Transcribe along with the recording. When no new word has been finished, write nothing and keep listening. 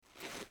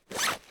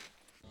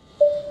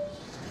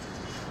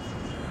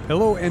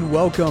Hello and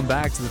welcome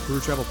back to the Peru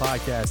Travel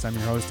Podcast. I'm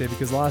your host, David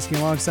Kozlowski.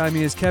 Alongside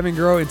me is Kevin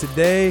Groh, and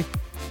today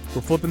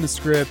we're flipping the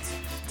script.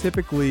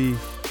 Typically,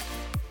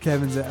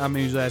 I'm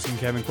usually asking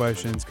Kevin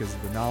questions because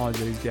of the knowledge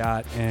that he's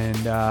got.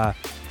 And, I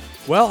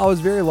was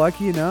very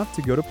lucky enough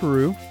to go to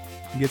Peru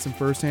and get some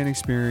firsthand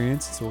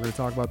experience. So we're going to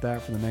talk about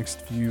that for the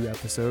next few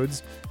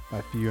episodes.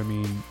 By few, I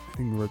mean, I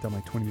think we wrote down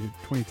like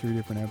 23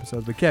 different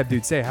episodes. But Kev,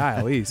 dude, say hi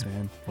at least,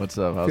 man. What's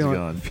up? How's it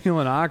going?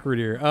 Feeling awkward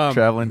here.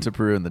 Traveling to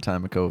Peru in the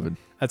time of COVID.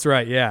 That's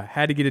right. Yeah.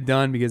 Had to get it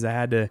done because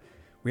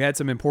we had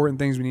some important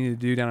things we needed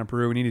to do down in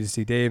Peru. We needed to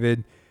see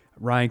David,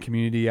 Ryan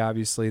community,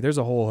 obviously. There's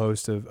a whole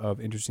host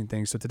of interesting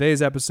things. So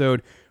today's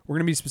episode, we're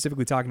going to be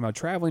specifically talking about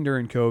traveling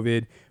during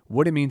COVID,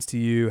 what it means to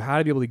you, how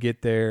to be able to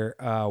get there,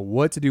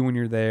 what to do when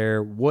you're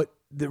there, what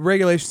the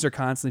regulations are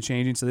constantly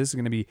changing. So this is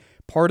going to be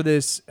part of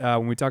this.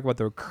 When we talk about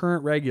the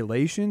current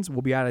regulations,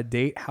 we'll be out of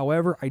date.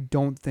 However, I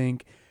don't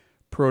think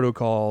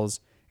protocols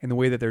and the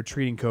way that they're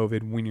treating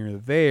COVID when you're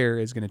there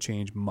is going to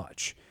change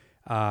much.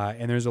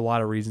 And there's a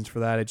lot of reasons for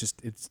that.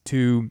 It's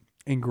too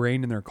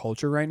ingrained in their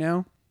culture right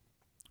now,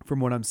 from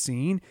what I'm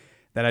seeing,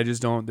 that I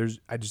just don't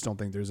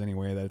think there's any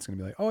way that it's going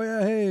to be like, oh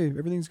yeah, hey,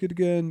 everything's good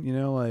again,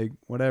 like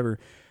whatever.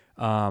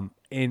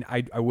 And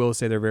I will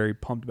say they're very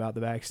pumped about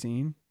the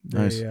vaccine.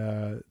 Nice.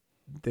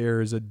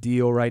 There's a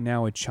deal right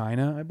now with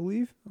China, I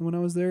believe. When I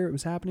was there, it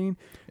was happening.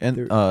 And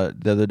the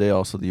other day,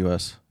 also the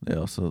U.S. They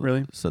also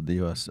really said the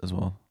U.S. as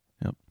well.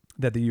 Yep.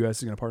 That the U.S.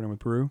 is going to partner with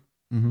Peru.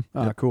 Mm-hmm.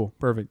 Yep. Cool.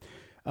 Perfect.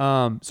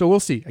 So we'll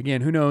see.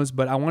 Again, who knows?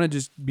 But I want to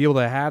just be able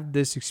to have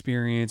this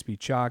experience, be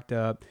chalked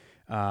up,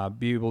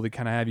 be able to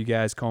kind of have you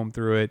guys comb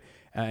through it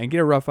and get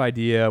a rough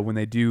idea when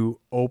they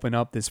do open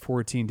up this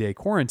 14-day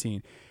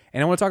quarantine.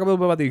 And I want to talk a little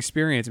bit about the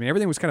experience. I mean,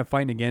 everything was kind of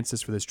fighting against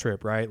us for this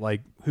trip, right?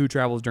 Like, who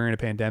travels during a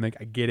pandemic?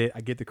 I get it.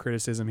 I get the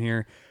criticism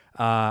here.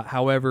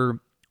 However,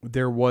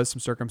 there was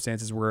some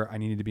circumstances where I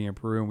needed to be in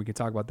Peru, and we can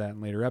talk about that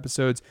in later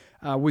episodes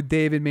with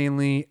David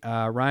mainly,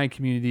 Ryan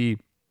community.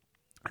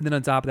 And then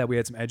on top of that, we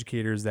had some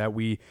educators that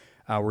we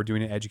were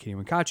doing an Educating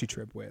Wenkachi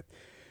trip with.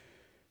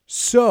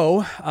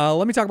 So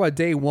let me talk about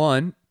day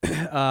one.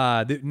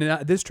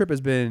 This trip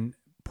has been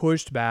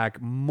pushed back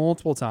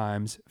multiple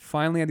times.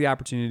 Finally had the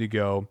opportunity to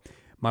go.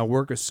 My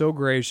work is so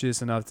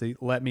gracious enough to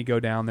let me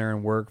go down there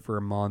and work for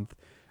a month.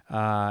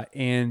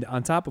 And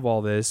on top of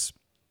all this,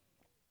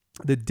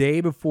 the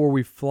day before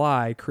we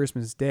fly,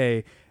 Christmas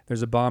Day,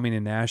 there's a bombing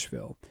in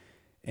Nashville.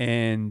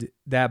 And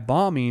that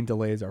bombing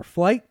delays our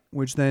flight,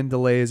 which then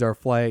delays our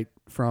flight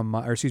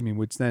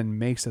which then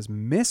makes us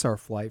miss our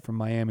flight from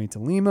Miami to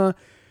Lima,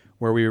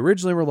 where we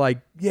originally were like,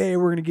 yay,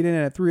 we're going to get in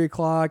at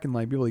 3:00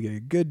 and be able to get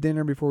a good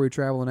dinner before we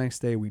travel the next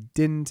day. We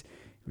didn't.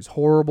 It was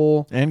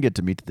horrible. And get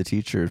to meet the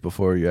teachers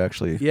before you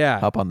actually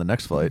hop on the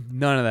next flight.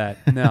 None of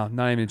that. No,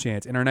 not even a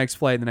chance. And our next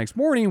flight the next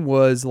morning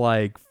was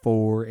like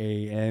 4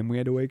 a.m. We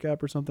had to wake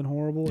up or something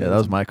horrible. Yeah, that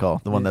was my call.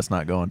 The one that's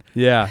not going.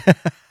 Yeah.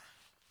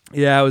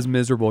 Yeah, it was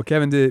miserable.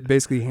 Kevin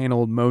basically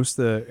handled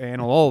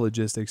all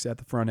logistics at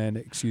the front end,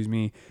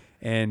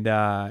 and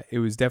it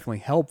was definitely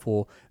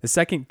helpful. The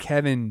second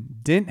Kevin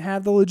didn't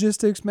have the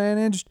logistics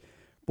managed,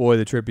 boy,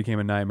 the trip became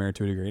a nightmare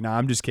to a degree. No,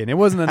 I'm just kidding. It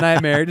wasn't a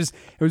nightmare. It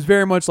was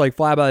very much like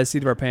fly by the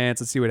seat of our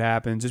pants. Let's see what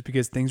happens, just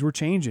because things were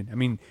changing. I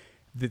mean,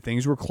 the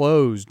things were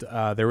closed.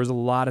 There was a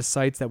lot of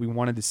sites that we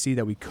wanted to see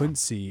that we couldn't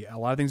see. A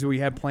lot of things that we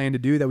had planned to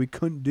do that we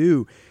couldn't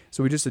do.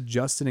 So we just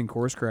adjusted and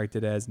course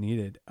corrected as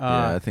needed.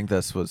 I think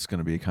that's what's going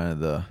to be kind of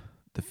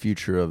the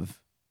future of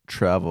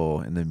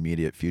travel in the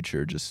immediate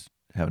future, just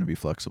having to be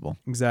flexible.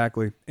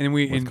 Exactly. And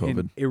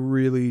it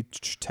really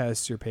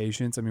tests your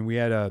patience. I mean, we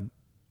had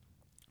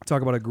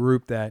talk about a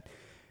group that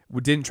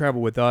didn't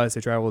travel with us.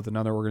 They traveled with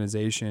another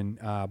organization.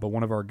 But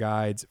one of our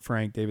guides,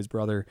 Frank, David's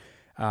brother,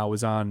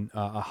 was on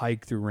a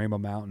hike through Rainbow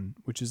Mountain,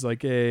 which is I want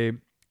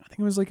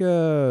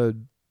to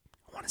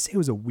say it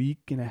was a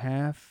week and a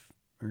half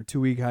or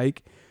 2 week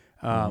hike.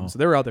 So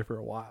they were out there for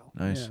a while.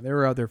 Nice. Yeah, they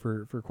were out there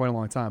for quite a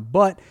long time.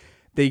 But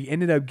they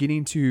ended up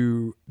getting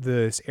to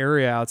this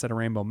area outside of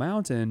Rainbow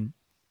Mountain,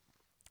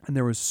 and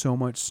there was so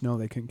much snow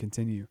they couldn't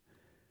continue.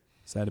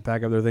 So they had to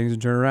pack up their things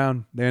and turn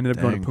around. They ended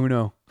up going to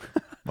Puno.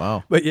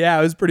 Wow. But yeah,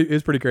 it was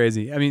pretty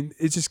crazy. I mean,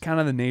 it's just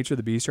kind of the nature of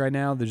the beast right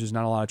now. There's just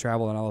not a lot of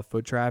travel and a lot of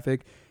foot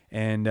traffic.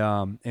 And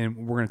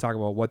we're going to talk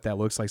about what that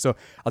looks like. So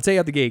I'll tell you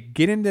out the gate,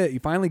 you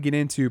finally get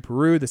into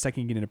Peru. The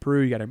second you get into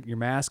Peru, you got your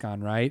mask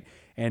on, right?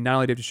 And not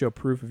only do you have to show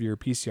proof of your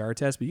PCR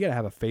test, but you got to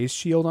have a face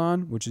shield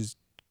on, which is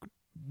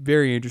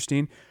very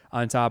interesting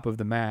on top of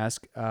the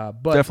mask. But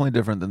definitely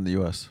different than the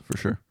U.S. for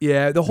sure.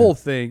 Yeah, the whole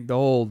thing, the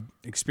whole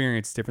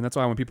experience is different. That's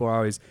why when people are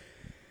always,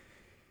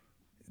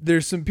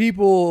 there's some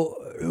people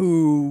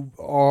who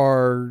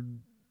are,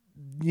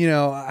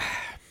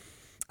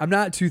 I'm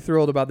not too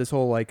thrilled about this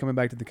whole coming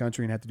back to the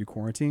country and have to do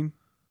quarantine.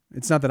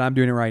 It's not that I'm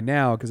doing it right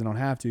now because I don't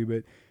have to,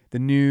 but the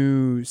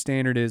new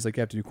standard is you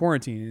have to do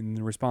quarantine. And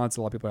the response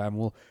a lot of people have,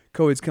 well,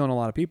 COVID's killing a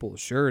lot of people.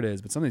 Sure it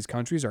is, but some of these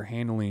countries are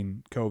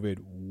handling COVID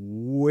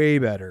way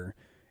better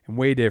and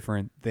way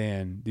different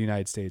than the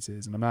United States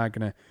is. And I'm not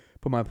going to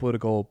put my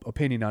political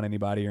opinion on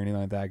anybody or anything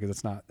like that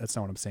because that's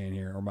not what I'm saying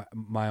here, or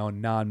my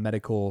own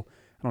non-medical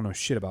I don't know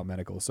shit about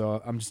medical,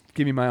 so I'm just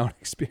giving my own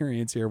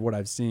experience here of what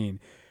I've seen.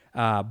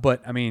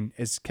 But I mean,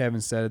 as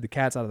Kevin said, the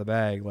cat's out of the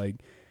bag. Like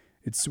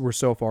we're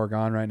so far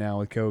gone right now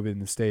with COVID in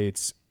the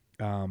States.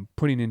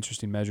 Putting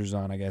interesting measures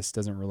on, I guess,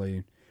 doesn't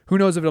really. Who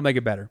knows if it'll make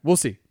it better? We'll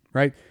see.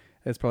 Right?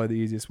 That's probably the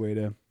easiest way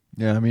to.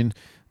 Yeah, I mean,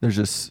 there's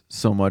just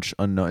so much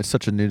unknown. It's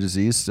such a new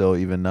disease still,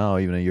 even now,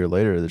 even a year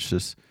later.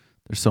 There's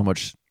so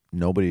much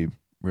nobody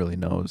really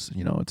knows.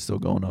 You know, it's still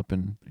going up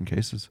in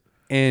cases.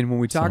 And when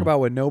we talk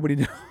about what nobody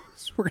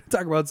knows, we're going to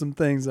talk about some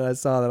things that I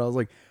saw that I was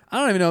like, I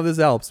don't even know if this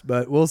helps,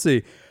 but we'll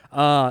see.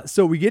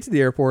 So we get to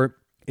the airport.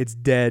 It's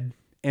dead,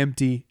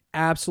 empty,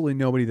 absolutely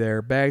nobody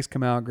there. Bags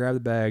come out, grab the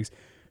bags,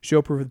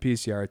 show proof of the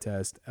PCR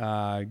test,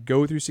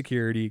 go through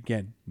security.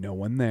 Again, no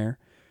one there.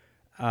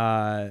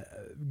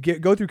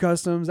 Go through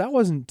customs. That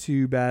wasn't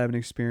too bad of an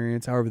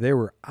experience. However, they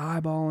were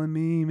eyeballing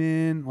me,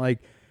 man. Like,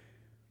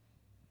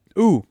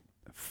 ooh,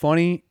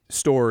 funny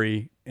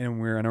story.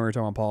 And I know we're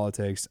talking about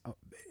politics.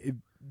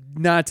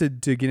 Not to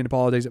get into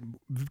politics.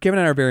 Kevin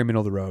and I are very middle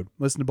of the road.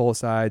 Listen to both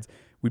sides.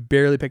 We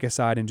barely pick a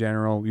side in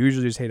general. We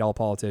usually just hate all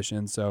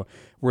politicians. So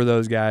we're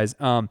those guys.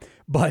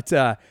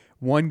 But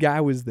one guy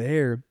was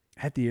there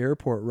at the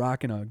airport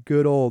rocking a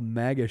good old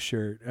MAGA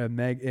shirt,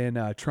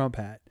 and Trump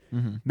hat.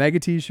 Mm-hmm. MAGA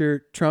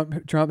t-shirt,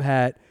 Trump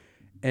hat,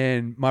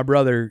 and my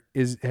brother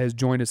has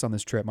joined us on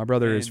this trip. My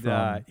brother is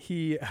from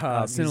he's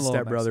a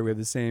stepbrother. We have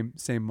the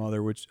same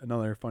mother, which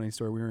another funny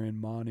story. We were in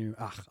Manu.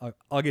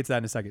 I'll get to that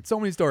in a second. So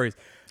many stories.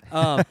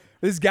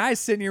 This guy's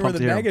sitting here with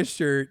a MAGA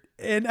shirt,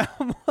 and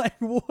I'm like,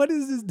 what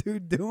is this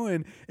dude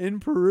doing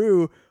in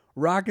Peru?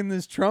 Rocking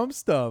this Trump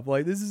stuff.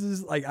 Like, this is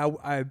just, like,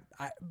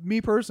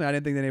 me personally, I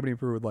didn't think that anybody in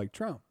Peru would like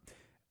Trump.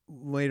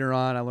 Later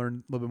on, I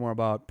learned a little bit more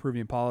about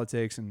Peruvian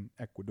politics and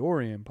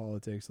Ecuadorian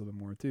politics a little bit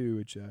more too,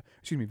 which,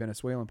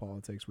 Venezuelan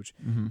politics, which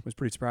was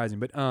pretty surprising.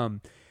 But,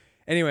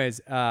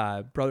 anyways,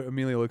 brother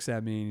Emilio looks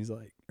at me and he's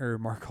like, or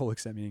Marco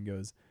looks at me and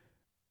goes,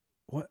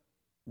 what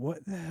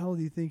the hell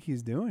do you think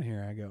he's doing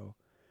here? I go,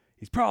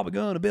 he's probably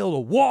going to build a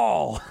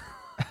wall.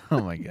 Oh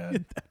my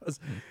God.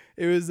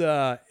 It was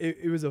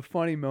a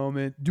funny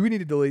moment. Do we need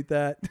to delete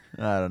that?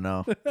 I don't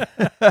know.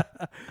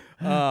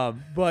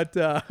 But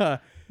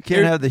you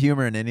can't have the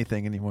humor in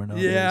anything anymore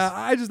nowadays. Yeah,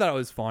 I just thought it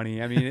was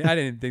funny. I mean, I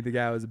didn't think the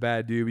guy was a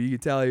bad dude, but you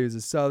could tell he was a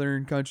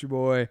Southern country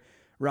boy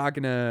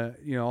rocking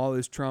all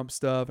this Trump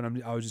stuff,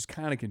 and I was just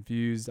kind of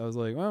confused. I was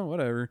like, well,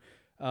 whatever.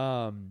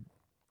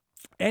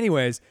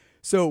 Anyways,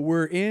 so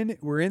we're in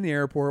the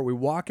airport. We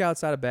walk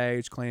outside of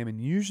baggage claim, and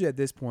usually at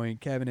this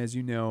point, Kevin, as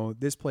you know,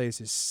 this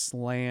place is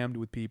slammed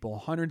with people,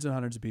 hundreds and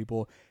hundreds of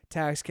people,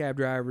 tax cab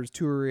drivers,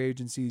 tour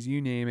agencies,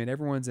 you name it.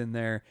 Everyone's in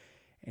there,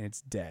 and it's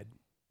dead.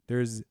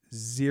 There's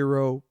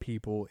 0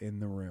 people in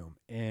the room.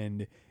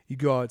 And you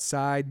go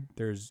outside,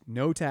 there's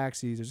no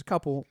taxis. There's a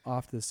couple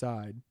off to the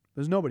side.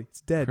 There's nobody. It's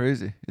dead.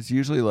 Crazy. It's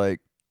usually like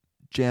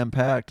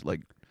jam-packed,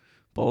 like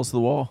balls to the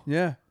wall.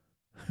 Yeah.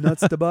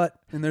 Nuts to butt.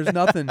 And there's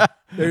nothing.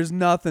 There's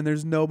nothing.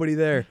 There's nobody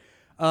there.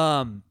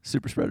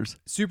 Super spreaders.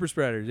 Super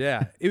spreaders,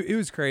 yeah. It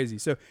was crazy.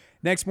 So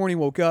next morning,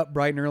 woke up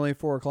bright and early,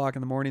 4 o'clock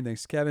in the morning,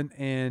 thanks to Kevin,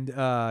 and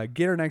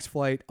get our next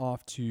flight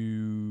off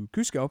to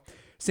Cusco.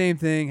 Same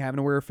thing, having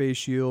to wear a face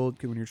shield.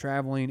 When you're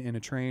traveling in a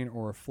train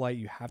or a flight,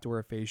 you have to wear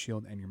a face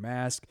shield and your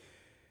mask.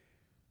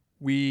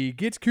 We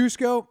get to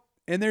Cusco,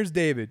 and there's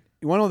David.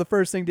 You want to know the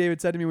first thing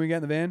David said to me when we got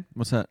in the van?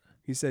 What's that?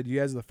 He said,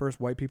 you guys are the first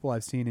white people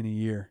I've seen in a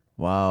year.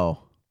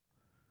 Wow.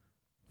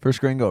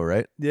 First gringo,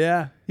 right?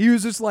 Yeah. He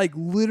was just like,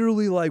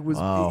 literally like,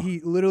 wow.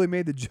 He literally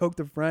made the joke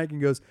to Frank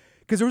and goes,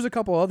 because there was a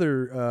couple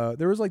other,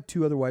 there was like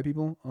 2 other white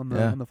people on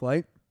the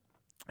flight.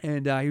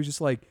 And he was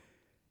just like,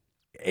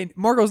 and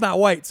Marco's not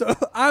white, so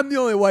I'm the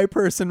only white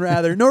person,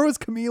 rather. Nor was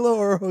Camilo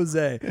or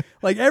Jose.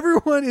 Like,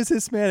 everyone is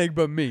Hispanic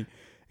but me.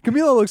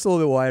 Camilo looks a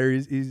little bit whiter.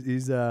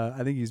 He's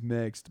I think he's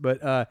mixed.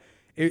 But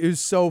it was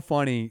so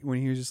funny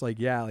when he was just like,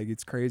 yeah, like,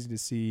 it's crazy to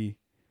see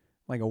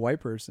like a white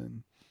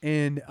person.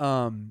 And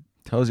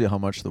tells you how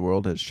much the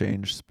world has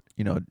changed,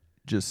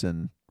 just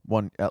in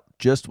one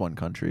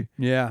country.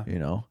 Yeah.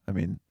 I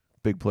mean,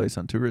 big place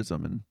on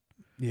tourism and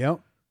yeah,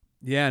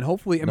 and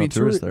hopefully,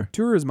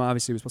 tourism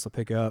obviously was supposed to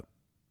pick up.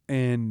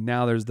 And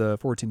now there's the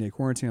 14-day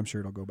quarantine. I'm sure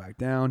it'll go back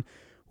down.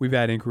 We've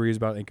had inquiries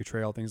about Inca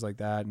Trail, things like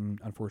that. And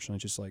unfortunately,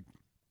 it's just like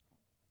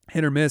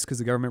hit or miss because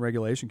the government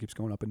regulation keeps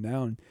going up and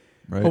down.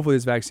 Right. Hopefully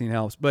this vaccine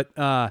helps. But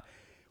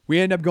we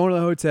end up going to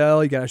the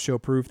hotel. You got to show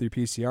proof through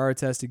your PCR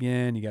test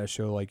again. You got to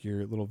show like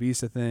your little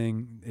visa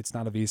thing. It's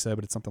not a visa,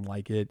 but it's something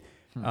like it.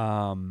 They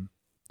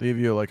give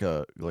you like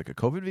a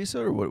COVID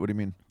visa, or what do you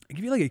mean? They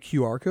give you like a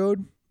QR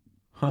code.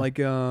 Huh. Like,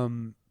 I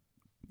don't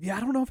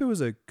know if it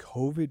was a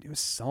COVID. It was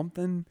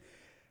something.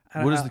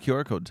 What does the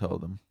QR code tell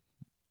them?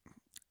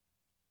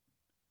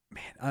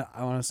 Man, I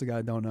honestly,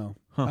 God, don't know.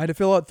 Huh. I had to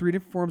fill out 3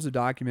 different forms of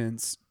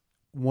documents.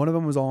 One of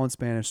them was all in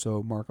Spanish,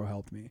 so Marco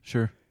helped me.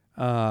 Sure.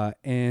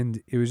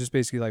 And it was just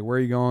basically like, where are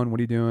you going?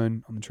 What are you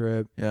doing on the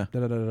trip? Yeah.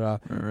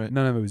 Right.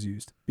 None of it was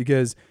used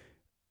because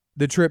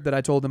the trip that I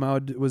told them I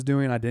was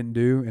doing, I didn't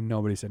do, and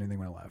nobody said anything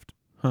when I left.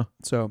 Huh.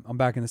 So I'm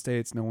back in the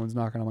States. No one's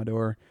knocking on my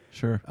door.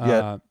 Sure.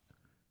 Yeah.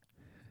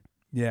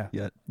 Yeah.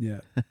 yet.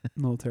 Yeah. I'm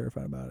a little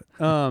terrified about it.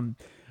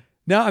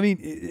 No, I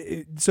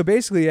mean, so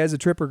basically, as the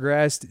trip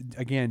progressed,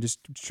 again, just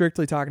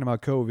strictly talking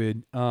about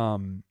COVID,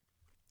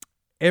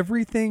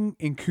 everything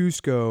in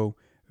Cusco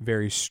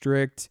very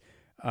strict.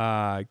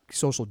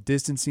 Social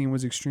distancing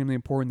was extremely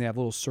important. They have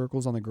little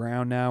circles on the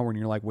ground now when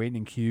you're like waiting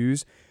in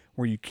queues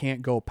where you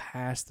can't go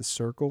past the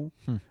circle.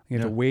 You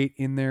have to wait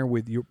in there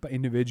with your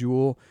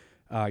individual,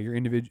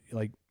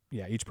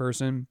 each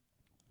person.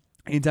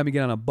 Anytime you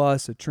get on a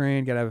bus, a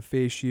train, got to have a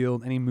face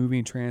shield. Any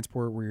moving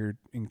transport where you're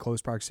in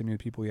close proximity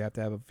with people, you have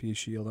to have a face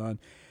shield on.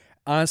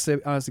 Honestly,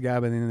 God, by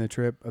the end of the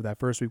trip of that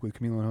first week with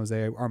Camilo and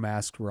Jose, our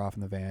masks were off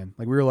in the van.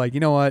 Like we were like, you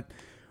know what?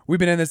 We've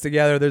been in this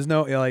together. There's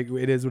no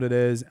it is what it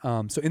is.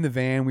 So in the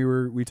van,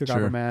 we took off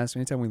our masks.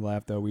 Anytime we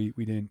left, though, we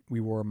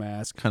wore a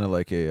mask. Kind of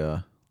like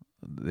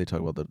they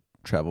talk about the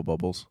travel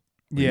bubbles.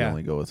 You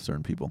only go with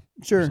certain people.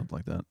 Sure. Or something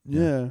like that.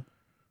 Yeah.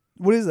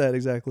 What is that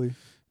exactly?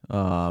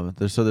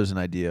 There's an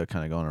idea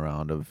kind of going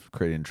around of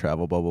creating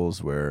travel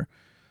bubbles where,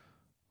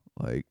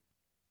 like,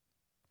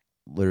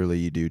 literally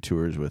you do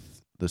tours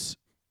with this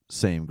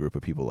same group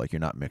of people. Like you're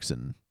not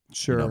mixing,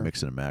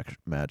 mixing and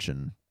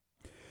matching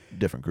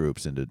different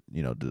groups into,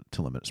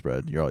 to limit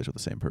spread. You're always with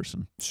the same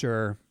person.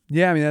 Sure.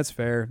 Yeah, I mean that's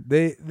fair.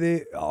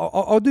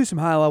 I'll do some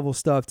high level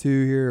stuff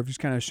too here of just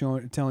kind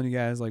of telling you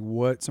guys like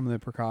what some of the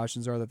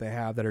precautions are that they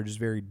have that are just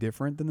very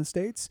different than the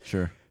States.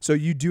 Sure. So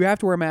you do have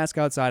to wear a mask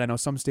outside. I know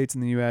some states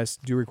in the U.S.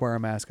 do require a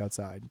mask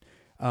outside.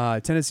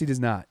 Tennessee does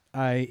not.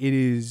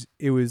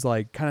 It was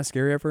like kind of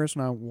scary at first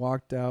when I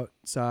walked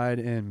outside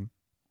and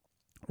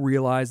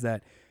realized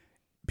that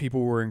people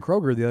were in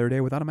Kroger the other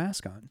day without a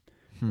mask on.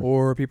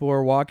 Or people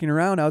are walking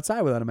around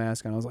outside without a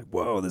mask on. I was like,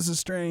 whoa, this is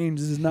strange.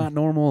 This is not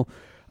normal.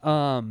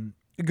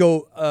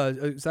 So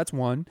that's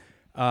one.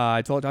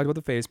 I talked about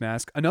the face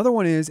mask. Another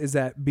one is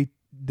that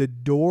the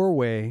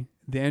doorway,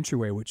 the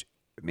entryway, which,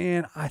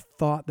 man, I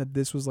thought that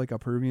this was like a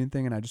Peruvian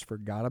thing and I just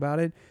forgot about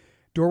it.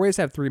 Doorways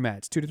have 2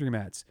 to 3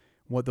 mats.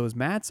 What those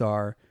mats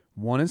are,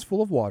 one is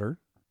full of water,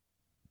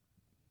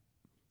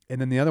 and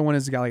then the other one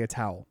has got like a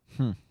towel.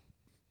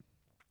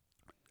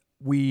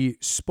 We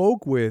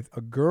spoke with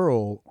a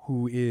girl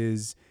who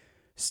is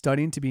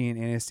studying to be an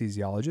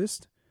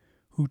anesthesiologist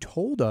who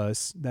told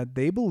us that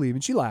they believe,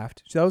 and she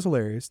laughed, that was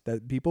hilarious,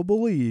 that people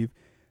believe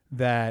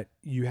that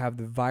you have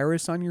the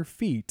virus on your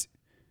feet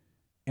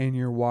and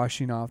you're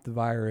washing off the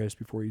virus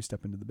before you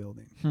step into the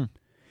building.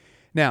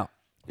 Now,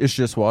 it's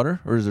just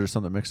water, or is there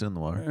something mixed in the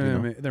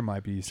water? There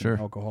might be some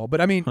alcohol. But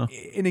I mean,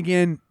 and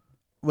again,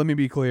 let me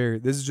be clear,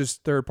 this is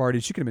just third party.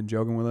 She could have been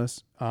joking with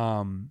us.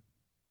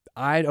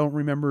 I don't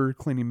remember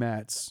cleaning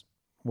mats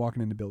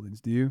walking into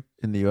buildings. Do you?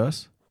 In the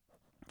U.S.?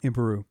 In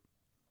Peru?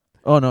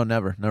 Oh no,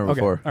 never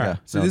before. All right. Yeah.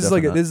 So this is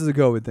this is a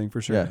COVID thing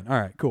for sure. Yeah. Then.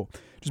 All right, cool.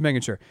 Just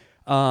making sure.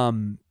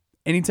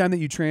 Anytime that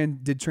you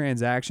did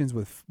transactions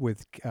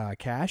with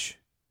cash,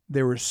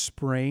 they were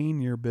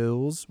spraying your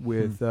bills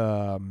with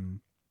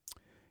hand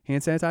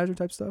sanitizer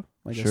type stuff,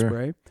 like a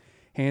spray,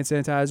 hand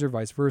sanitizer,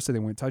 vice versa. They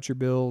wouldn't touch your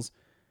bills.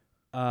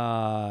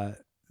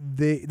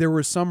 There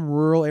were some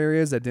rural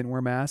areas that didn't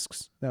wear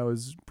masks. That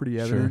was pretty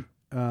evident.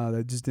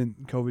 That just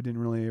COVID didn't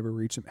really ever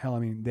reach them. Hell, I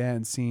mean, they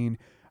hadn't seen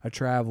a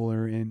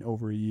traveler in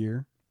over a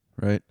year.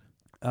 Right.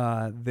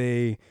 And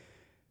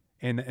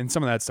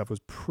some of that stuff was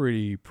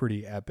pretty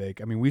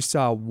epic. I mean, we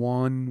saw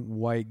one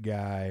white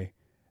guy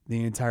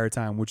the entire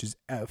time, which is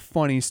a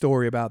funny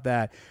story about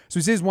that. So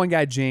he says one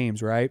guy,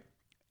 James, right?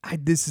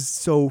 This is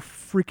so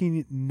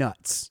freaking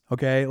nuts.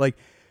 Okay. Like,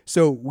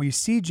 so we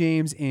see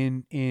James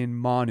in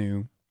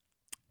Manu,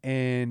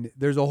 and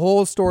there's a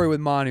whole story with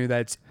Manu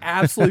that's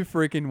absolutely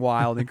freaking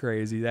wild and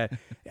crazy that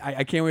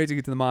I can't wait to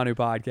get to the Manu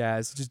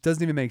podcast. It just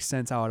doesn't even make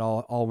sense how it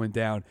all went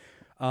down.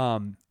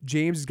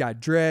 James has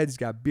got dreads, he's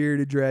got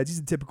bearded dreads. He's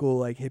a typical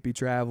like hippie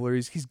traveler.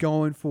 He's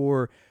going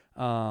for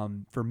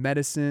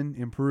medicine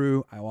in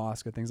Peru,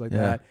 ayahuasca, things like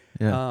that.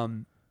 Yeah.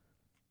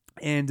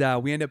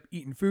 And we end up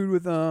eating food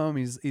with him.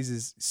 He's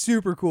this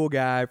super cool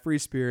guy, free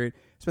spirit.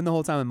 Spend the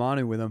whole time in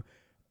Manu with him.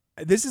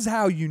 This is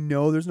how you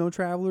know there's no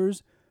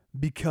travelers,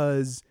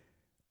 because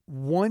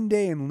one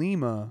day in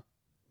Lima,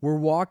 we're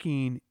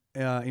walking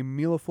in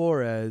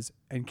Miraflores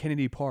and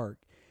Kennedy Park,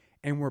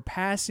 and we're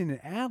passing an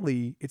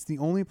alley. It's the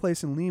only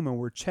place in Lima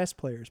where chess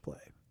players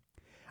play.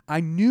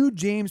 I knew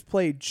James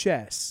played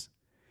chess,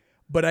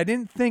 but I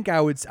didn't think I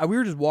would. We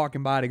were just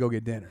walking by to go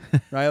get dinner,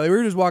 right? Like we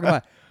were just walking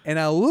by, and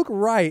I look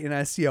right, and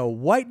I see a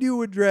white dude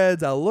with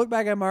dreads. I look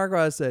back at Marco.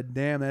 I said,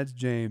 "Damn, that's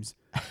James."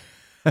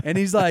 And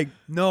he's like,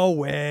 "No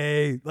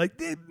way!" Like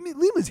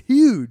Lima's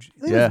huge.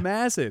 Lima's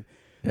massive.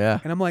 Yeah.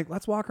 And I'm like,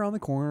 "Let's walk around the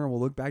corner. We'll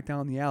look back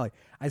down the alley."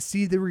 I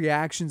see the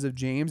reactions of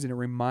James, and it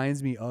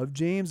reminds me of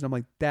James. And I'm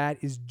like, "That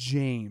is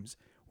James."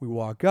 We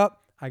walk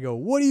up. I go,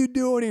 "What are you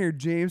doing here?"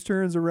 James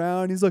turns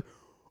around. He's like,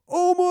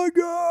 "Oh my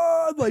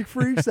God!" Like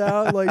freaks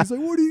out. Like he's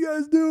like, "What are you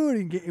guys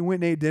doing?" He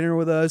went and ate dinner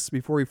with us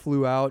before he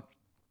flew out.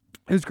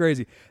 It was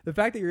crazy. The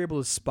fact that you're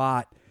able to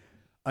spot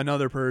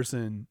another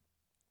person.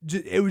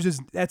 It was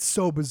just, that's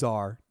so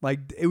bizarre.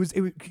 Like it was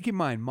keep in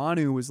mind,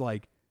 Manu was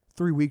like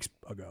 3 weeks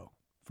ago.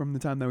 from the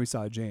time that we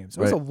saw James.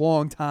 So it was a Right.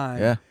 long time.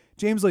 Yeah.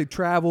 James like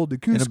traveled to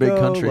Cusco. In a big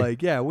country.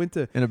 Like, yeah, went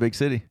to In a big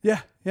city.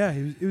 yeah.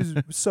 It was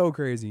so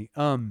crazy.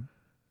 And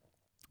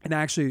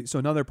actually, so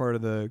another part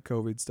of the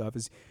COVID stuff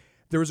is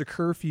there was a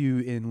curfew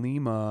in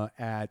Lima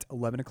at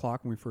 11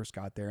 o'clock when we first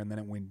got there, and then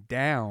it went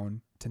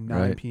down to 9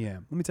 Right.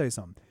 p.m. Let me tell you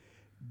something.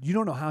 You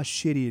don't know how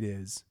shitty it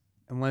is,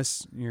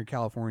 unless you're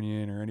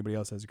Californian or anybody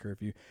else has a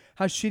curfew,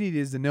 how shitty it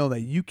is to know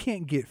that you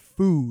can't get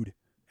food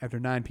after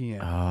 9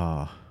 p.m.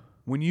 Oh.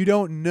 When you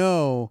don't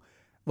know,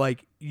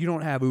 like, you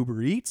don't have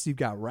Uber Eats, you've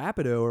got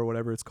Rapido or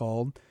whatever it's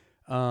called.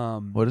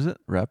 What is it?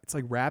 Rap? It's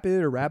like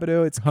Rapid or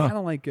Rapido. It's Huh. kind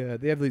of like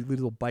they have these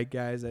little bike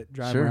guys that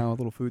drive Sure. around with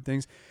little food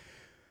things.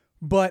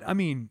 But I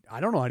mean,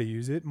 I don't know how to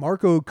use it.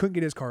 Marco couldn't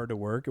get his card to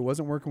work. It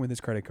wasn't working with his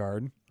credit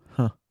card.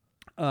 Huh.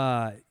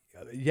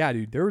 Yeah,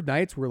 dude. There were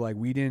nights where like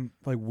we didn't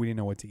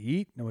know what to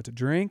eat, know what to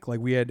drink. Like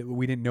we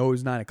didn't know it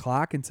was 9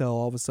 o'clock until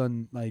all of a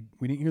sudden like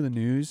we didn't hear the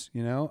news.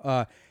 You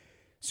know,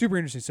 super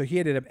interesting. So he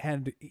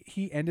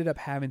ended up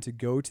having to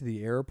go to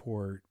the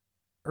airport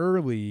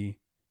early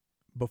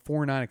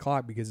before 9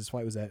 o'clock because his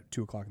flight was at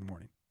 2 o'clock in the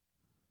morning.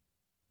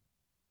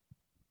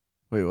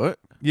 Wait, what?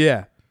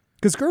 Yeah,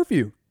 because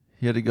curfew.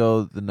 He had to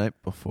go the night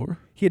before?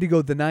 He had to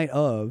go the night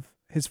of.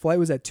 His flight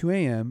was at 2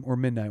 a.m. or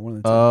midnight, one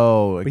of the two.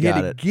 Oh, I But he had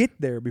got to it. get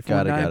there before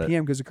Got it, 9 got it.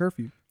 p.m. because of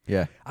curfew.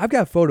 Yeah. I've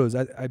got photos.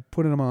 I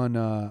put them on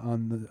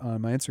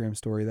my Instagram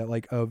story that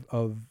like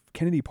of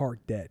Kennedy Park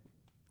dead,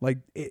 like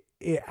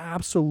it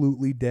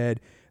absolutely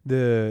dead.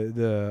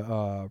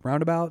 The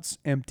roundabouts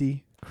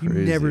empty. You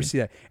never Crazy. see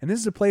that. And this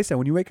is a place that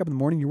when you wake up in the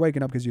morning, you're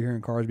waking up because you're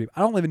hearing cars beep.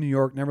 I don't live in New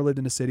York. Never lived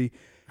in a city.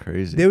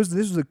 Crazy.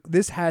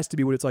 This has to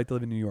be what it's like to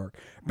live in New York.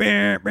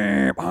 Bam,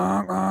 bam,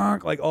 honk,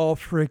 honk, like all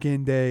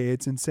freaking day.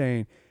 It's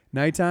insane.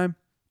 Nighttime,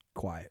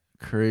 quiet.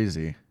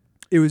 Crazy.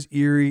 It was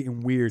eerie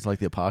and weird. It's like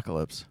the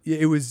apocalypse. Yeah,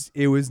 it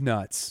was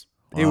nuts.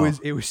 Wow.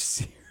 It was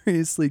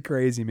seriously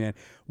crazy, man.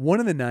 One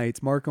of the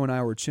nights, Marco and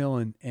I were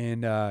chilling,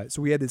 and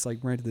so we had this like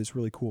rented this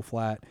really cool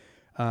flat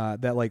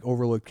that like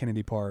overlooked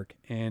Kennedy Park,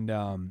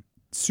 and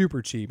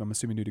super cheap. I'm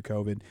assuming due to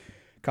COVID,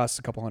 cost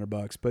a couple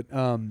 $100. But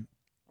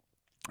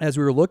as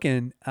we were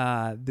looking,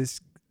 this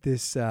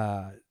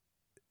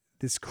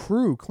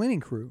cleaning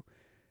crew.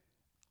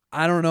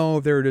 I don't know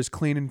if they were just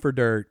cleaning for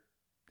dirt,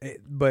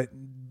 but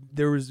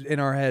there was in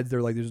our heads,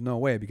 they're like, there's no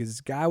way, because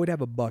this guy would have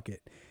a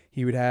bucket.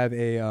 He would have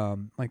a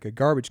like a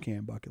garbage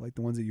can bucket, like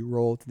the ones that you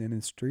roll to the end of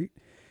the street,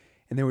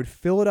 and they would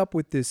fill it up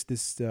with this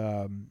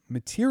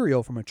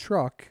material from a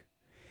truck,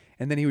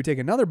 and then he would take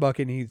another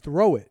bucket and he'd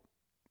throw it,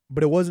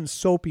 but it wasn't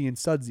soapy and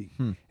sudsy.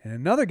 And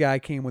another guy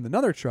came with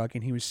another truck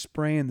and he was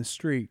spraying the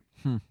street.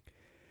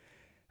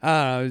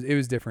 I don't know, it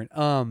was different.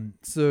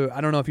 So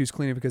I don't know if he was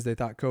cleaning because they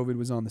thought COVID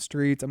was on the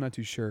streets. I'm not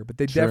too sure, but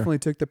they Sure. definitely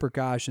took the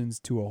precautions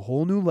to a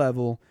whole new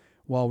level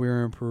while we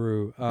were in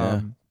Peru.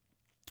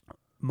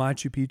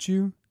 Machu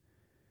Picchu,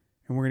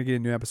 and we're gonna get a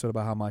new episode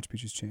about how Machu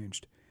Picchu's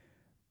changed.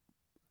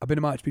 I've been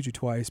to Machu Picchu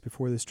twice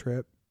before this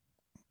trip.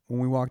 When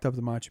we walked up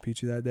to Machu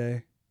Picchu that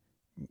day,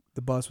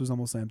 the bus was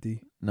almost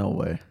empty. No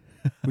way.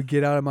 We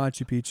get out of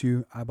Machu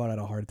Picchu. I about had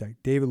a heart attack.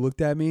 David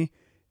looked at me,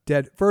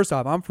 dead. First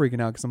off, I'm freaking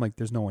out because I'm like,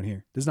 there's no one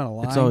here. There's not a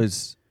line. It's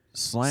always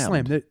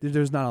slammed.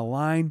 There's not a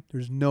line.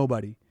 There's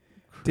nobody.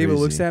 David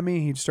looks Crazy. at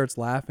me. He just starts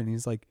laughing.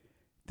 He's like,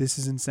 this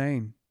is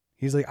insane.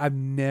 He's like, I've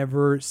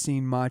never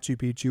seen Machu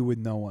Picchu with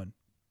no one.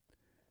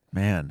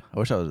 Man, I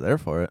wish I was there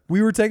for it.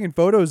 We were taking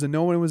photos and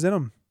no one was in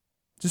them.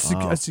 Just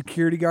Wow. a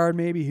security guard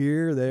maybe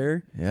here or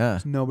there. Yeah.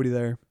 There's nobody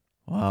there.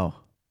 Wow.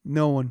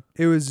 No one.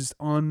 It was just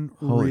unreal.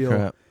 Holy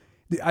crap.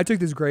 I took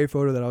this great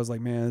photo that I was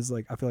like, man, this is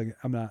like, I feel like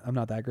I'm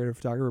not that great of a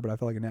photographer, but I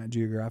feel like a Nat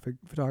Geographic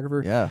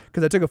photographer. Yeah.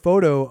 Because I took a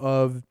photo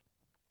of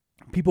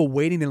people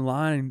waiting in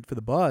line for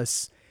the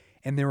bus,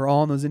 and they were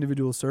all in those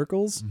individual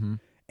circles. Mm-hmm.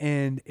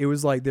 And it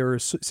was like they were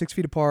 6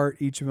 feet apart,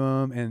 each of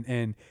them,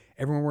 and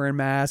everyone wearing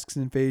masks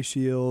and face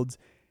shields.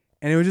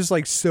 And it was just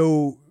like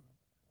so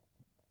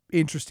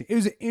interesting. It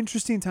was an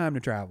interesting time to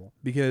travel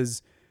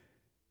because,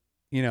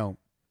 you know,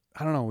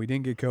 I don't know, we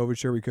didn't get COVID.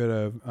 Sure, we could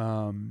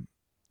have.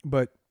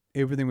 But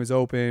everything was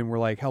open. We're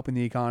like helping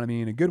the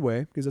economy in a good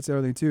way because that's the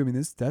other thing too. I mean,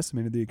 this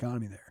decimated the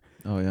economy there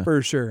Oh yeah.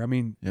 for sure. I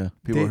mean, Yeah.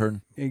 People are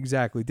hurting.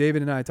 Exactly.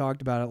 David and I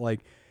talked about it.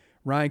 Like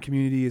Ryan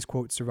Community is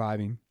quote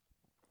surviving.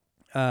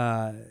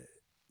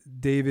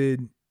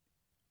 David,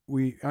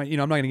 I'm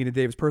not going to get into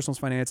David's personal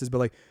finances, but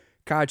like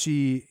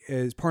Kachi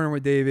is partnering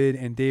with David,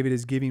 and David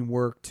is giving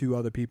work to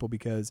other people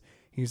because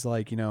he's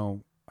like,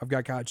 I've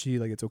got Kachi,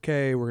 like it's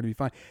okay, we're going to be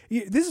fine.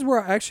 This is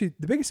where the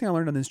biggest thing I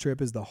learned on this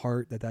trip is the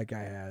heart that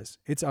guy has.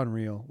 It's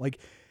unreal. Like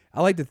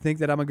I like to think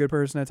that I'm a good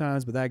person at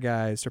times, but that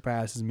guy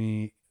surpasses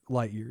me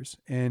light years.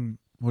 And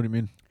What do you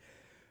mean?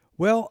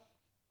 well,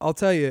 I'll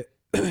tell you,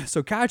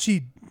 so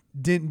Kachi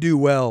didn't do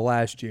well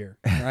last year,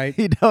 right?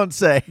 You don't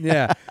say.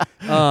 Yeah.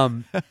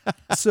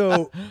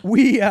 So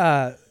we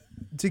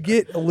to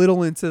get a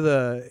little into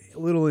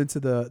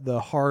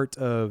the heart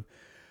of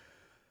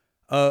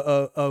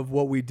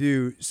what we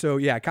do. So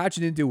yeah, Kachi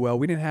didn't do well.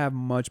 We didn't have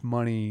much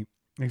money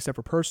except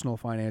for personal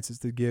finances,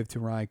 to give to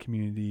Ryan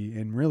Community.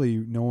 And really,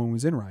 no one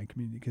was in Ryan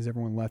Community because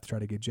everyone left to try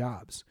to get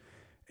jobs.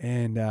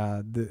 And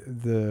a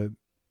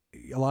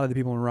lot of the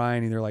people in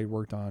Ryan either like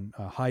worked on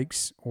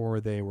hikes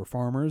or they were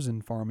farmers,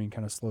 and farming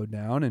kind of slowed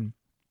down. And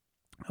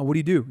what do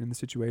you do in the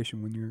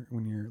situation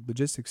when your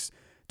logistics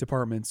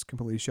department's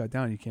completely shut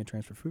down and you can't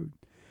transfer food?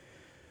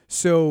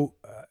 So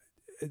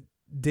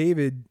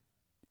David,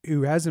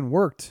 who hasn't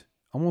worked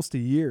almost a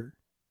year,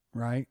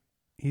 right?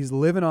 He's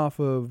living off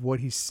of what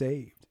he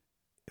saved.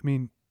 I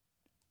mean,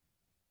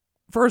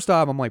 first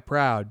off, I'm like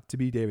proud to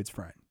be David's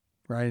friend,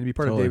 right? And to be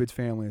part of David's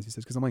family, as he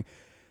says, because I'm like,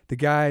 the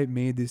guy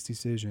made this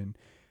decision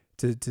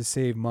to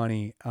save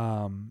money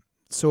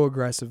so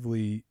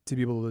aggressively to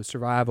be able to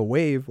survive a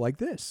wave like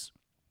this.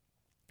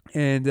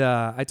 And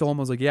I told him,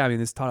 I was like, yeah, I mean,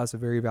 this taught us a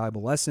very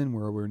valuable lesson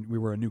where we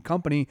were a new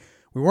company.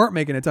 We weren't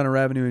making a ton of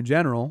revenue in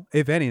general.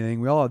 If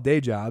anything, we all have day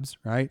jobs,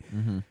 right?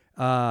 Mm-hmm.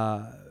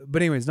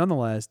 But anyways,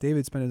 nonetheless,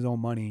 David spent his own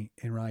money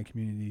in Ryan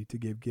Community to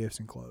give gifts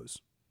and clothes.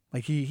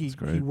 Like he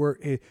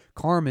worked,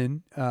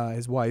 Carmen,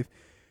 his wife,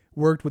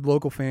 worked with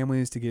local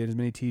families to get as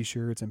many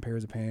t-shirts and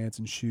pairs of pants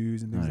and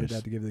shoes and things like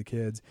that to give to the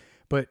kids.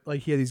 But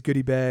like he had these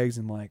goodie bags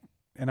and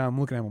I'm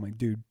looking at him, I'm like,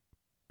 dude,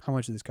 how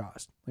much does this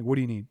cost? Like, what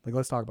do you need? Like,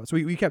 let's talk about it. So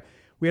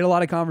we had a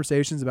lot of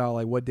conversations about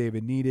like what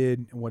David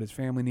needed and what his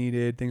family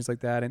needed, things like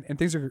that. And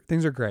things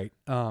are great.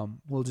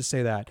 We'll just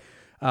say that.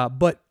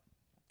 But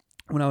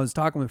when I was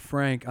talking with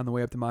Frank on the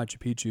way up to Machu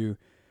Picchu,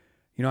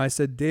 I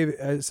said,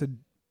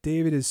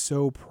 David is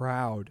so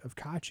proud of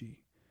Kachi.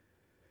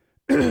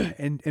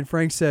 and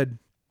Frank said,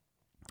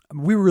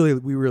 we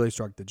really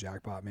struck the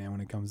jackpot, man, when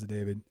it comes to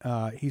David.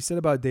 He said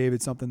about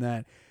David something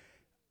that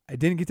I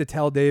didn't get to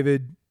tell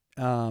David,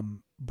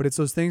 but it's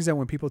those things that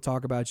when people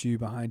talk about you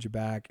behind your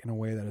back in a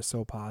way that is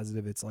so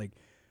positive, it's like,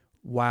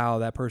 wow,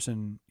 that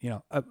person,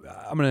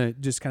 I'm going to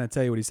just kind of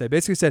tell you what he said.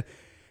 Basically said,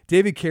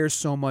 David cares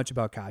so much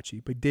about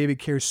Kachi, but David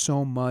cares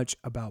so much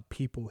about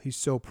people. He's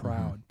so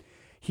proud. Mm-hmm.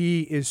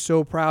 He is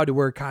so proud to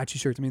wear Kachi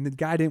shirts. I mean, the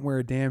guy didn't wear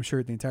a damn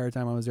shirt the entire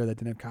time I was there that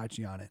didn't have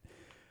Kachi on it.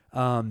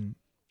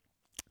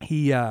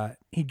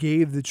 He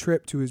gave the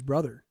trip to his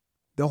brother.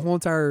 The whole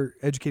entire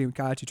Educating with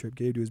Kachi trip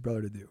gave to his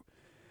brother to do.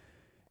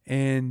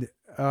 And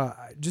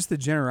just the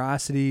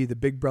generosity, the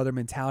big brother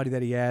mentality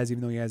that he has,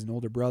 even though he has an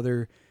older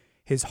brother,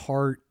 his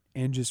heart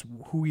and just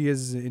who he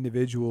is as an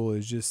individual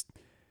is just,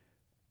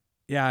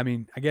 I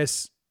mean, I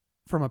guess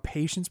from a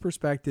patience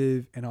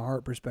perspective and a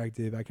heart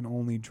perspective, I can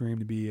only dream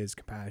to be as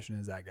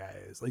compassionate as that guy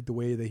is. Like the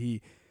way that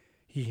he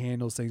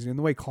handles things and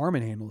the way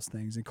Carmen handles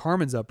things and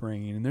Carmen's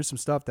upbringing. And there's some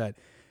stuff that,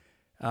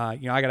 I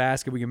got to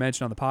ask if we can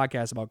mention on the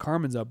podcast about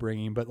Carmen's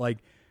upbringing, but like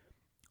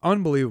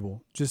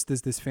unbelievable. Just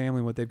this family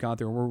and what they've gone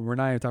through. We're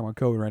not even talking about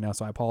COVID right now,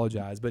 so I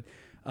apologize. But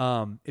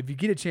if you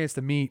get a chance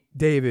to meet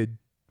David,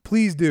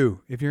 please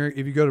do. If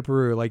you go to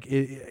Peru, like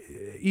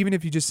even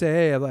if you just say,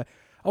 hey, I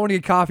want to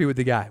get coffee with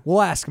the guy,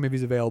 we'll ask him if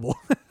he's available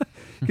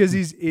because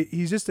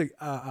he's just a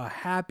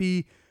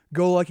happy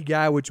go lucky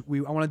guy. Which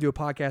I want to do a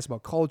podcast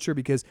about culture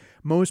because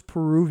most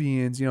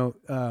Peruvians,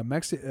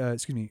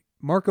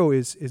 Marco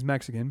is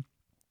Mexican.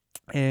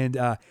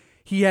 And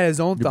he had his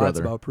own thoughts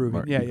about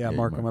Peruvians.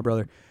 Marco, my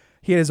brother.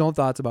 He had his own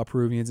thoughts about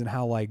Peruvians and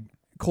how like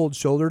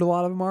cold-shouldered a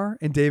lot of them are.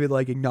 And David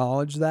like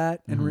acknowledged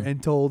that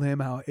and told him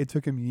how it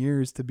took him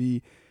years to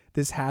be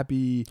this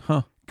happy,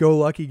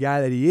 go-lucky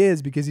guy that he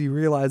is because he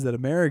realized that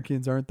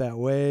Americans aren't that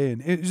way.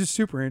 And it's just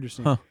super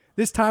interesting.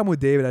 This time with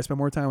David, I spent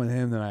more time with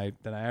him than I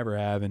ever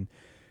have, and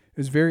it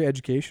was very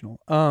educational.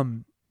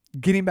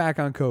 Getting back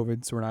on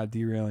COVID, so we're not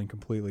derailing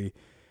completely.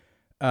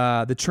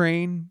 The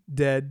train,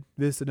 dead.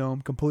 Vista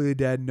Dome, completely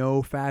dead.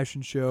 No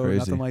fashion show,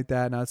 nothing like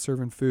that. Not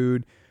serving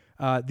food.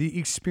 The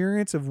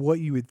experience of what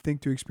you would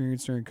think to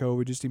experience during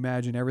COVID, just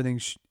imagine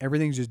everything's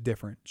just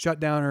different. Shut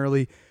down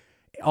early.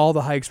 All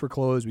the hikes were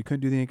closed. We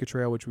couldn't do the Inca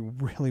Trail, which we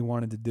really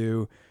wanted to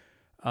do.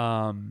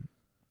 It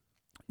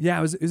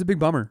was a big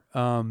bummer.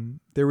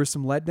 There were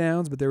some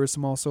letdowns, but there was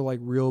some also like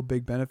real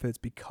big benefits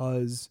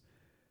because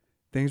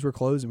things were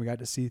closed and we got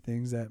to see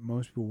things that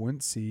most people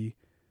wouldn't see.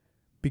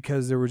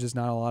 Because there was just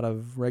not a lot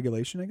of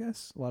regulation, I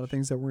guess. A lot of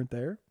things that weren't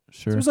there.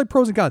 Sure. So there's like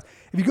pros and cons.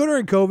 If you go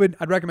during COVID,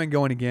 I'd recommend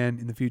going again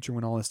in the future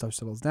when all this stuff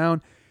settles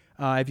down.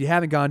 If you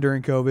haven't gone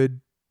during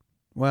COVID,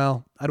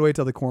 well, I'd wait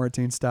till the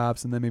quarantine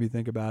stops and then maybe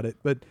think about it.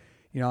 But,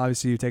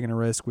 obviously you're taking a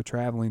risk with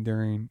traveling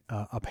during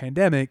a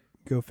pandemic.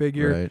 Go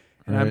figure. Right.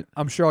 And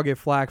I'm sure I'll get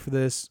flack for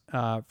this,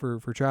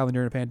 for traveling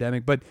during a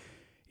pandemic. But,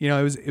 it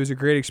was a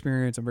great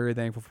experience. I'm very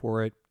thankful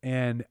for it.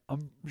 And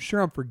I'm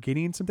sure I'm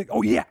forgetting something.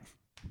 Oh, yeah.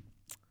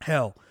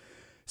 Hell.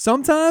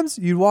 Sometimes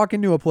you'd walk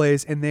into a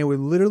place and they would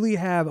literally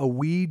have a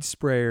weed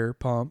sprayer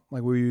pump,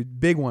 like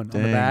big one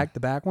on the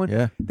back one.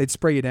 Yeah. They'd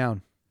spray you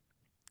down.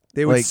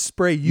 They would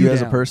spray you down.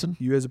 As a person?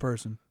 You as a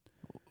person.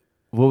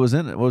 What was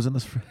in it? What was in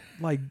this?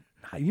 Like,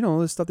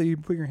 the stuff that you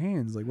put in your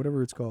hands, like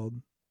whatever it's called.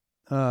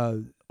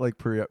 Like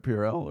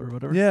Purell or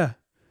whatever? Yeah.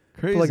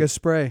 Crazy. Like a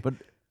spray. But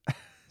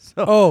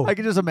I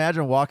could just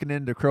imagine walking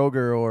into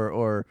Kroger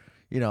or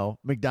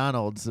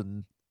McDonald's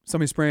and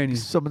somebody spraying you.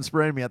 Someone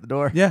spraying me at the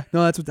door. Yeah,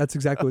 no, that's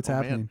exactly what's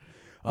happening.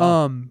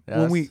 Yeah, when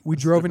that's- we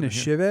that's drove into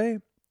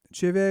different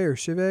Chive,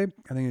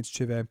 I think it's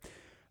Chive.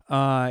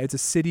 It's a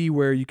city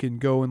where you can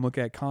go and look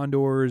at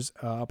condors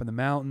up in the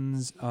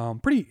mountains.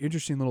 Pretty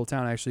interesting little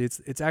town actually.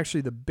 It's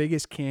actually the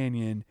biggest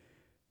canyon.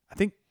 I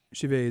think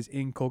Chive is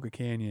in Colca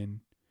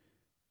Canyon.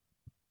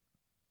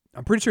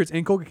 I'm pretty sure it's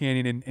in Colca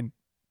Canyon and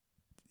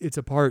it's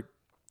a part,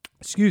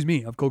 of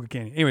Colca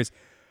Canyon. Anyways,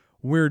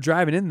 we're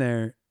driving in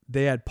there.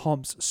 They had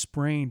pumps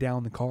spraying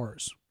down the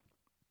cars.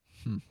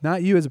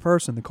 Not you as a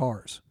person, the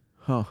cars.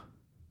 Huh.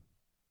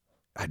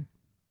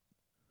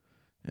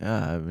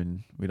 Yeah, I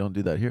mean, we don't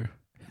do that here.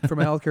 From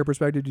a healthcare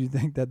perspective, do you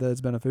think that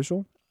that's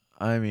beneficial?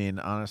 I mean,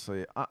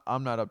 honestly,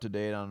 I'm not up to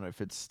date on if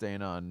it's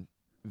staying on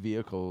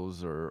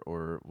vehicles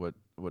or what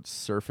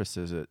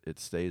surfaces it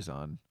stays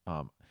on.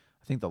 I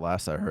think the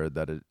last I heard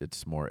that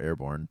it's more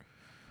airborne,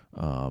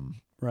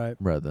 Right.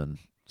 rather than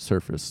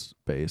surface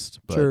based.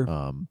 But Sure.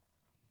 I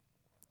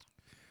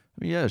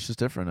mean, yeah, it's just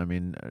different. I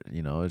mean,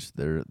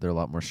 they're a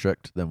lot more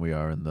strict than we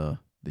are in the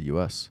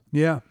U.S.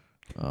 Yeah,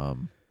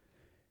 Um,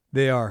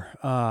 they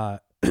are.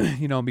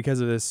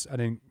 Because of this, I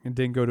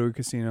didn't go to a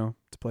casino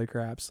to play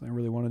craps. I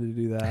really wanted to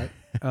do that.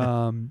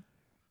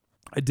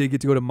 I did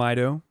get to go to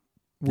Mido,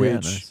 which Yeah,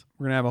 nice.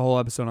 we're gonna have a whole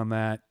episode on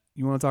that.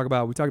 You want to talk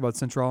about? We talked about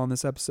Central on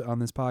this episode on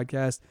this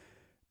podcast.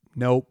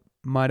 Nope,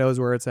 Mido's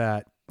where it's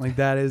at. Like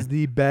that is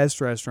the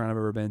best restaurant I've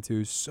ever been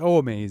to. So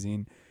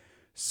amazing,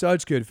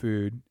 such good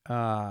food.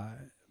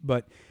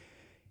 But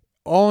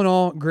all in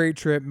all, great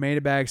trip. Made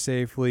it back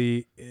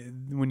safely.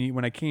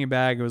 When I came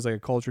back, it was like a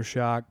culture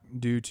shock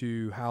due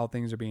to how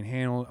things are being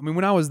handled. I mean,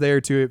 when I was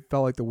there too, it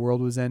felt like the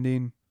world was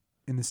ending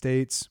in the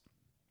States.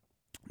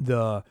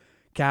 The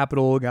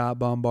Capitol got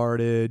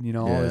bombarded.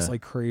 All this Yeah.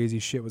 like crazy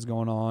shit was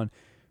going on.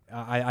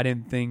 I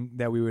didn't think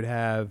that we would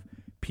have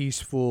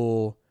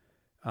peaceful.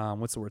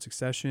 What's the word?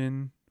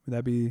 Succession? Would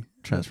that be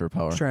transfer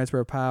power. transfer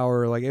of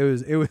power? Like it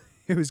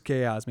was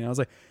chaos, man. I was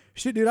like,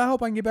 shit, dude, I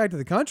hope I can get back to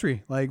the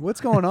country. Like, what's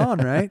going on,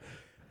 right?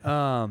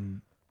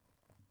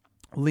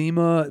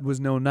 Lima was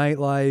no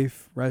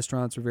nightlife.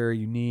 Restaurants were very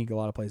unique. A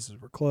lot of places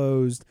were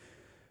closed.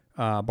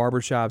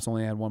 Barbershops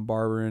only had one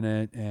barber in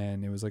it,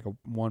 and it was like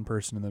one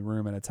person in the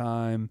room at a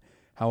time.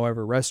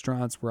 However,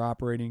 restaurants were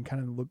operating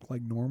kind of looked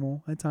like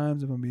normal at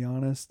times, if I'm being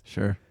honest.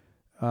 Sure.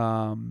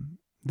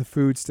 The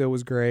food still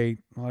was great.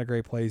 A lot of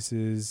great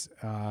places.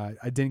 I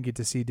didn't get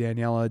to see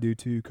Daniela due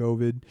to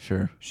COVID.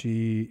 Sure.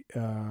 She,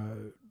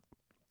 I'm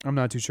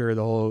not too sure of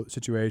the whole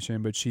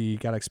situation, but she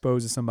got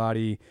exposed to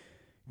somebody,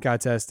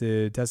 got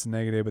tested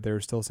negative, but they were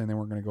still saying they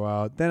weren't going to go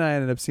out. Then I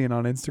ended up seeing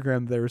on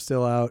Instagram that they were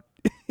still out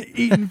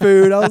eating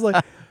food. I was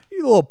like,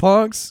 you little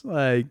punks.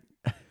 Like,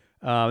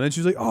 then she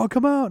was like, oh,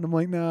 come out. And I'm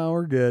like, no,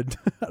 we're good.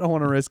 I don't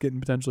want to risk getting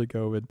potentially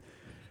COVID.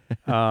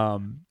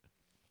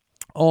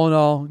 All in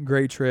all,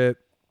 great trip.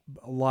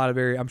 A lot of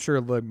I'm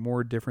sure like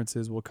more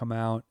differences will come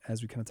out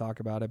as we kind of talk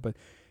about it, but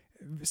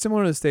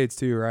similar to the States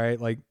too, right?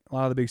 Like a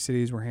lot of the big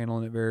cities were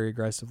handling it very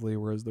aggressively,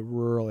 whereas the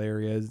rural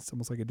areas, it's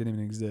almost like it didn't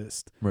even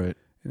exist Right.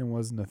 and it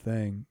wasn't a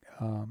thing.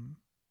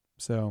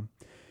 So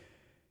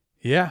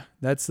yeah,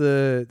 that's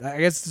I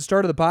guess the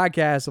start of the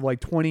podcast of like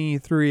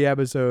 23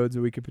 episodes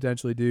that we could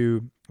potentially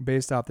do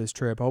based off this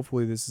trip.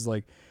 Hopefully this is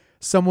like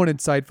somewhat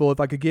insightful. If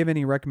I could give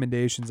any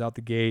recommendations out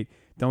the gate,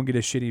 don't get a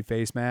shitty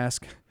face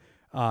mask.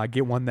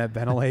 Get one that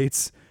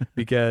ventilates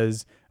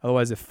because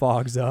otherwise it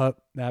fogs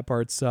up. That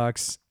part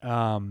sucks.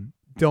 The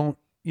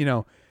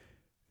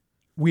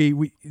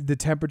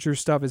temperature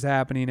stuff is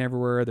happening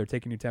everywhere. They're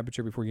taking your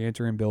temperature before you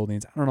enter in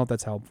buildings. I don't know if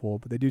that's helpful,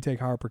 but they do take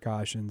hard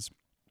precautions.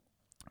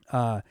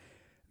 The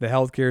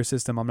healthcare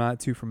system I'm not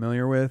too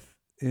familiar with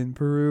in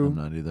Peru. I'm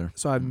not either.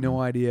 So I have no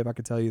idea if I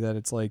could tell you that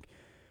it's like,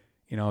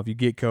 if you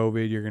get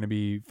COVID, you're going to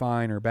be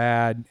fine or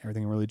bad.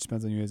 Everything really just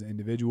depends on you as an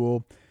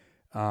individual.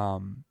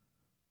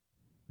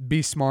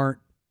 Be smart.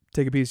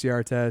 Take a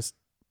PCR test.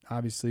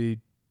 Obviously,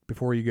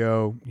 before you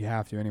go, you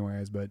have to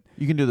anyways. But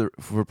You can do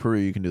for Peru.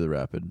 You can do the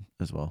rapid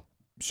as well.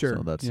 sure,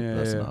 So that's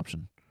an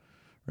option.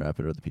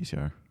 Rapid or the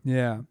PCR,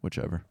 Yeah.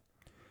 whichever.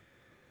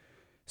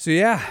 So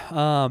yeah,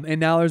 and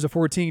now there's a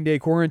 14-day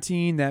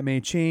quarantine that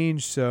may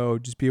change. So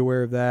just be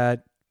aware of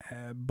that.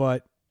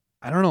 But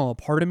I don't know. A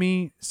part of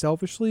me,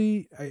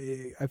 selfishly,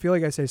 I feel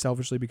like I say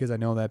selfishly because I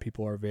know that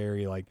people are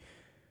very like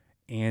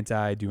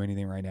anti do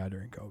anything right now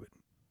during COVID,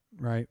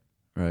 right?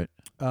 Right.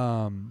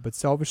 But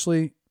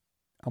selfishly,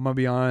 I'm gonna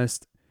be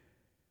honest.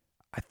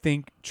 I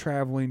think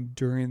traveling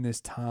during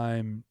this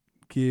time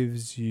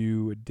gives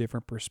you a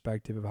different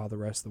perspective of how the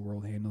rest of the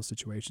world handles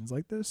situations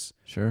like this.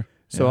 Sure.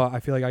 So Yeah. I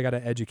feel like I got I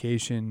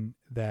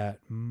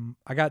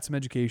got some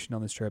education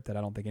on this trip that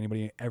I don't think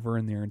anybody ever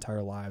in their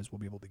entire lives will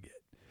be able to get.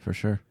 For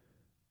sure.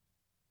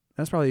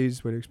 That's probably the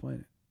easiest way to explain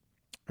it.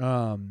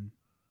 I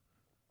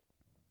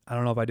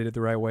don't know if I did it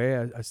the right way.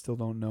 I still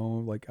don't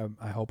know. Like,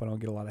 I hope I don't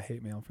get a lot of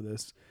hate mail for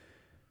this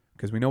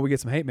because we know we get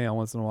some hate mail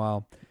once in a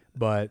while.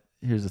 But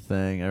Here's the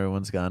thing: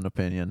 everyone's got an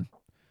opinion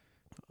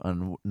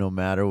on no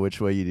matter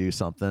which way you do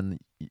something.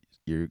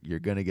 You're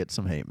gonna get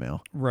some hate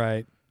mail,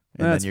 right,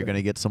 and That's then you're fair.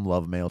 gonna get some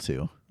love mail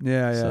too.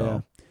 yeah.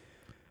 So-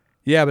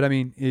 Yeah, but I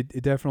mean,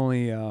 it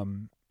definitely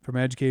from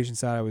an education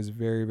side, I was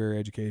very, very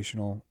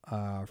educational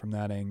from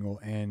that angle.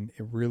 And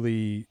it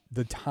really,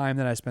 the time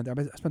that I spent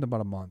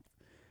about a month.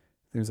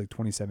 I think it was like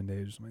 27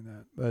 days or something like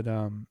that. But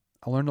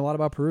I learned a lot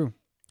about Peru.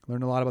 I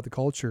learned a lot about the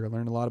culture. I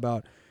learned a lot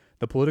about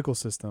the political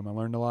system. I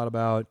learned a lot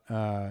about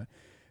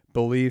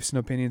beliefs and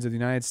opinions of the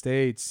United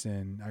States.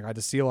 And I got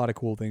to see a lot of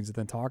cool things to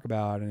then talk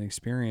about and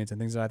experience, and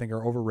things that I think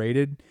are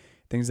overrated,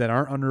 things that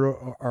are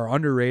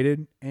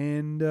underrated.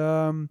 And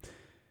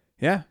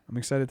yeah, I'm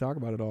excited to talk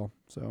about it all.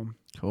 So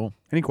Cool.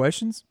 any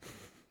questions?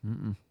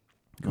 Mm-mm.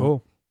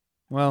 Cool.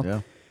 Well,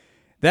 Yeah.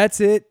 that's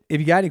it. If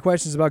you got any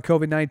questions about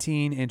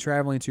COVID-19 and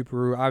traveling to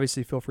Peru,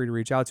 obviously feel free to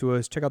reach out to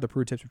us. Check out the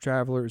Peru Tips for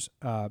Travelers.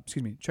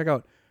 Check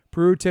out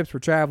Peru Tips for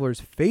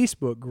Travelers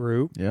Facebook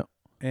group. Yep.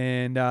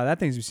 And that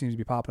thing seems to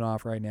be popping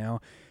off right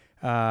now.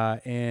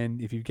 And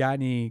if you've got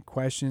any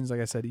questions, like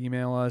I said,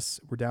 email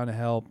us. We're down to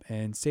help.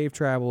 And safe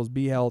travels.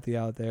 Be healthy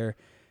out there.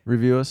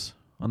 Review us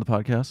on the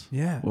podcast.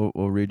 Yeah.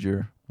 We'll read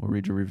your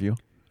review.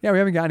 Yeah, we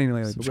haven't gotten any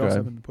lately, but we also Subscribe.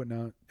 haven't been putting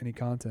out any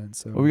content.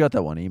 So Well, we got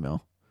that one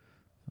email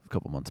a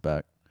couple months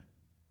back.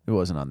 It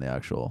wasn't on the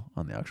actual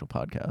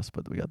podcast,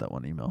 but we got that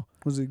one email.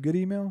 was it a good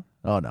email?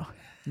 Oh no.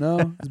 No,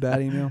 it was a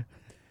bad email.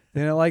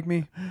 They didn't like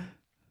me.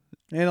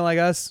 They didn't like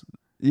us.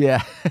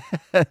 Yeah.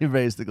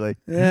 Basically.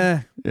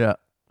 Yeah. Yeah.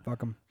 Fuck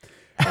them.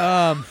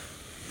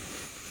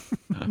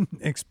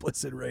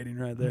 Explicit rating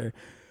right there.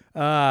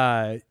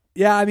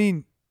 Yeah, I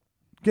mean,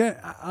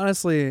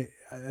 honestly,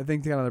 I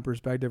think kind of the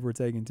perspective we're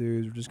taking too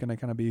is we're just going to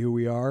kind of be who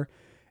we are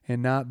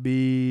and not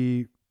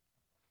be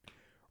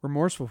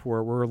remorseful for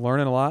it. We're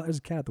learning a lot. There's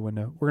a cat at the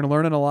window. We're going to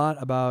learn a lot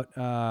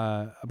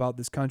about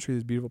this country,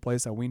 this beautiful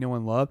place that we know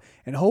and love.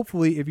 And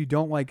hopefully, if you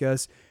don't like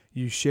us,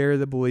 you share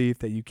the belief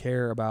that you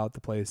care about the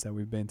place that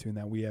we've been to and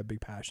that we have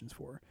big passions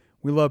for.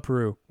 We love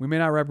Peru. We may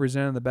not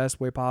represent it in the best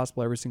way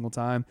possible every single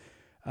time,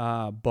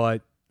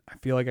 but I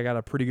feel like I got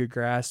a pretty good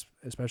grasp,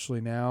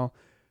 especially now,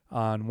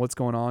 on what's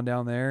going on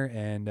down there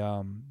and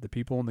the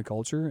people and the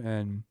culture.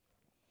 And,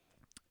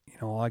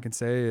 all I can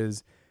say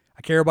is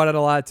I care about it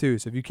a lot too.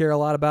 So if you care a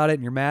lot about it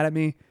and you're mad at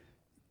me,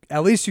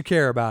 at least you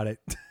care about it.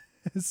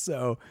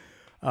 So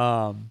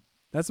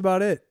that's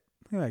about it.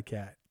 Look at that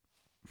cat.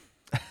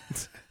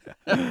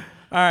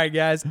 All right,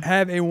 guys.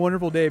 Have a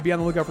wonderful day. Be on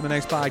the lookout for the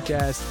next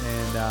podcast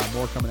and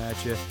more coming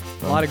at you.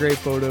 A lot of great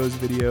photos,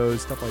 videos,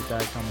 stuff like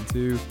that coming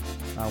too,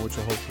 which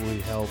will hopefully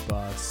help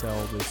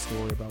sell this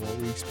story about what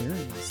we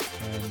experienced.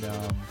 And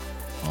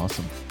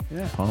Awesome.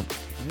 yeah, Pumped.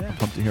 yeah. I'm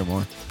pumped to hear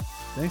more.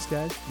 Thanks,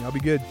 guys. Y'all be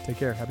good. Take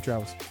care. Happy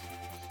travels.